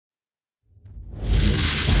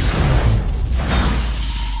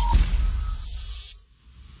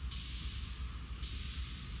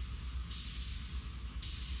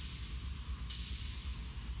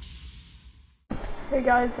Hey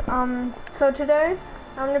guys, so today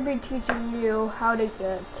I'm going to be teaching you how to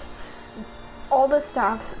get all the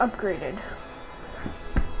staffs upgraded.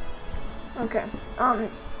 Okay,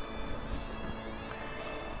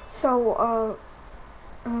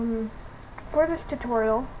 for this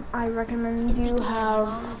tutorial, I recommend you have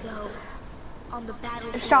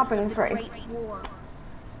shopping free.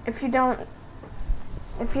 If you don't,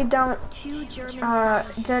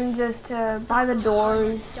 then just buy the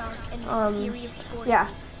doors. Yeah,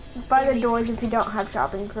 buy the doors if you don't have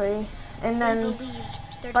shopping free, and then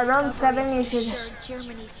by round 7 you should.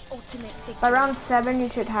 By round 7 you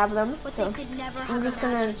should have them. So I'm just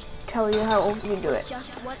gonna tell you how you do it.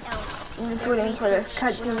 I'm just waiting for this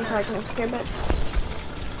cutscene so I can skip it.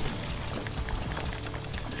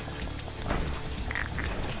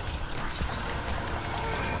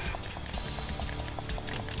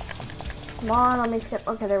 Come on, let me skip.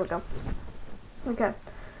 Okay, there we go. Okay,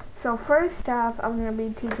 so first staff I'm going to be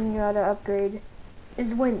teaching you how to upgrade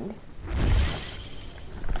is wind.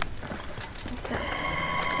 Okay,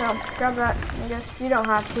 so grab that. I guess you don't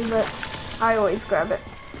have to, but I always grab it.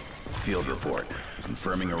 Field report.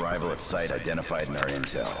 Confirming arrival at site identified in our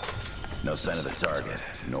intel. No sign of the target,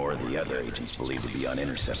 nor the other agents believed to be on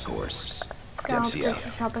intercept course. Dempsey out.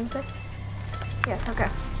 Shopping free? Yes, okay.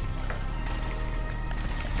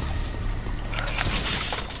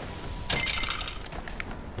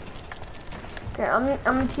 Okay,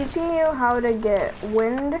 I'm teaching you how to get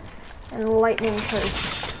wind and lightning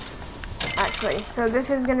first. Actually, so this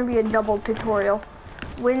is going to be a double tutorial.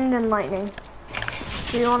 Wind and lightning.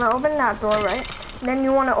 So you want to open that door, right? Then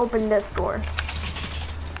you want to open this door.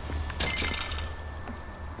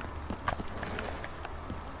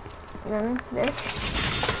 And then this.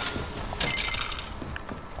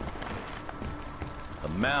 The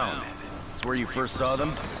mound. It's where you first saw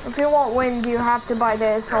them? If you want wind, you have to buy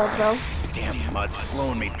this also. Damn mud's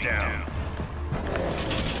slowing me down.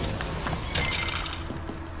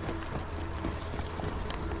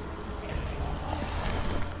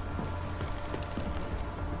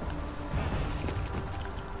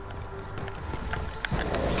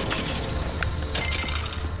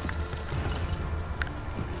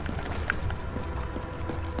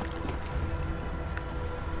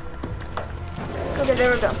 Okay,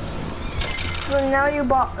 there we go. So now you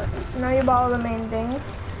bought all the main things.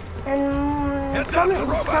 And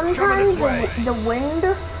sometimes the wind,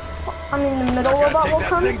 the middle robot will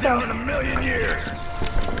come, so in a million years.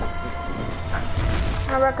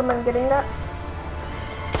 I recommend getting that.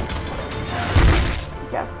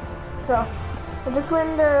 Yeah, so this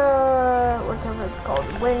wind, whatever it's called,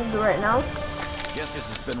 wind right now. Guess this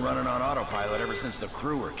has been running on autopilot ever since the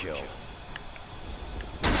crew were killed.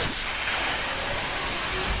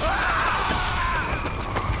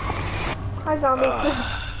 Hi, zombies.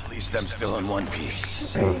 At least I'm still in one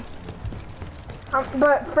piece.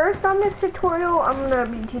 But first on this tutorial, I'm gonna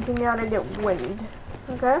be teaching you how to get wind.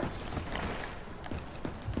 Okay?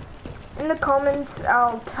 In the comments,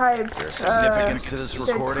 I'll type significance to this the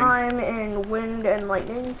recording? time in wind and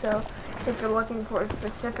lightning. So if you're looking for a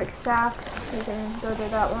specific staff, you can go to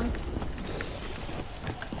that one.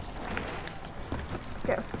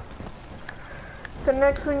 Okay. So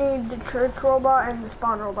next we need the church robot and the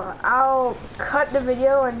spawn robot. I'll cut the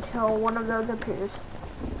video until one of those appears.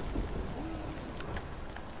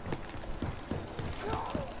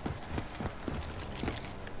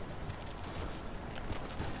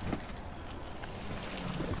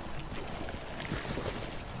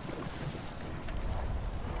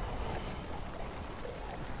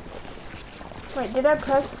 Wait, did I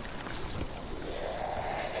press?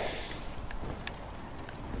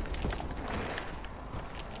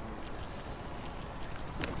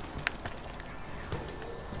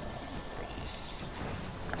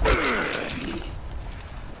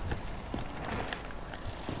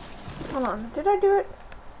 Hold on, did I do it?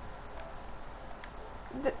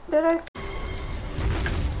 Did I?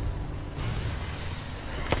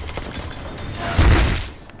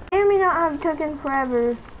 It may not have taken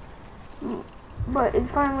forever, but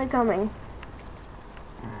it's finally coming.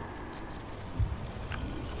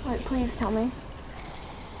 Wait, please tell me.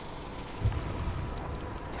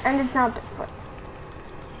 And it's not.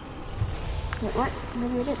 Wait, what?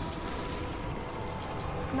 Maybe it is.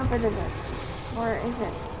 Nope, it isn't. Or is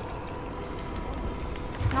it?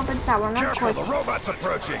 Nope, it's that one. That's Careful, the robot's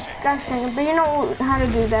approaching. Gosh dang it, but you know how to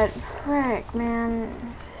do that. Frick, man.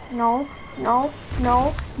 No, no,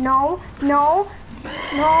 no, no, no,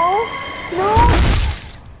 no, no.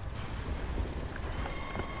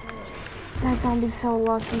 That zombie's so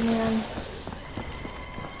lucky, man.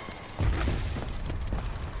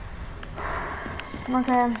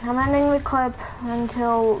 Okay, I'm ending the clip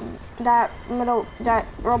until that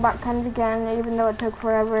robot comes again, even though it took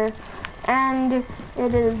forever. And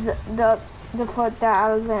it is the foot that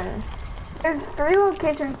I was in. There's 3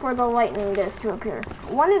 locations for the lightning disc to appear.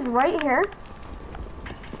 One is right here.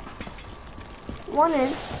 One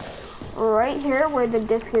is right here where the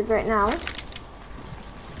disc is right now.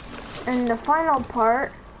 And the final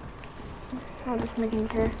part, I'm just making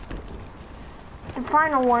sure. The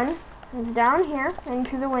final one is down here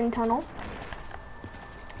into the wind tunnel.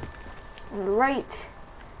 And right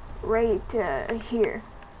here.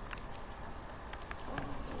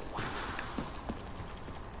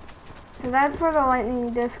 So that's where the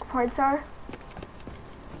lightning disc parts are.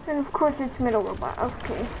 And of course it's middle robot.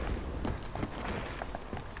 Okay.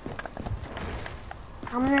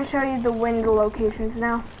 I'm gonna show you the wind locations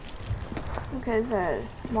now. Because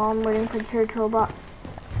while I'm waiting for church robot.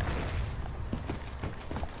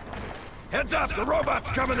 Heads up, the robot's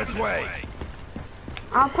coming this way.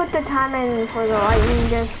 I'll put the time in for the lightning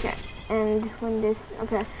disc and wind disc.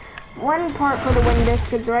 Okay. One part for the wind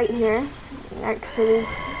disc is right here, next to these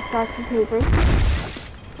stacks of paper.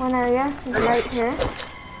 One area is right here.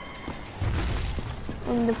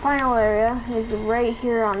 And the final area is right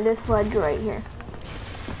here on this ledge right here.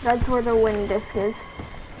 That's where the wind disc is.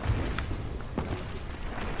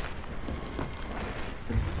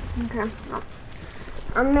 Okay.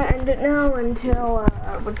 I'm gonna end it now until,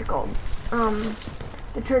 what's it called?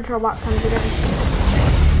 The church robot comes again.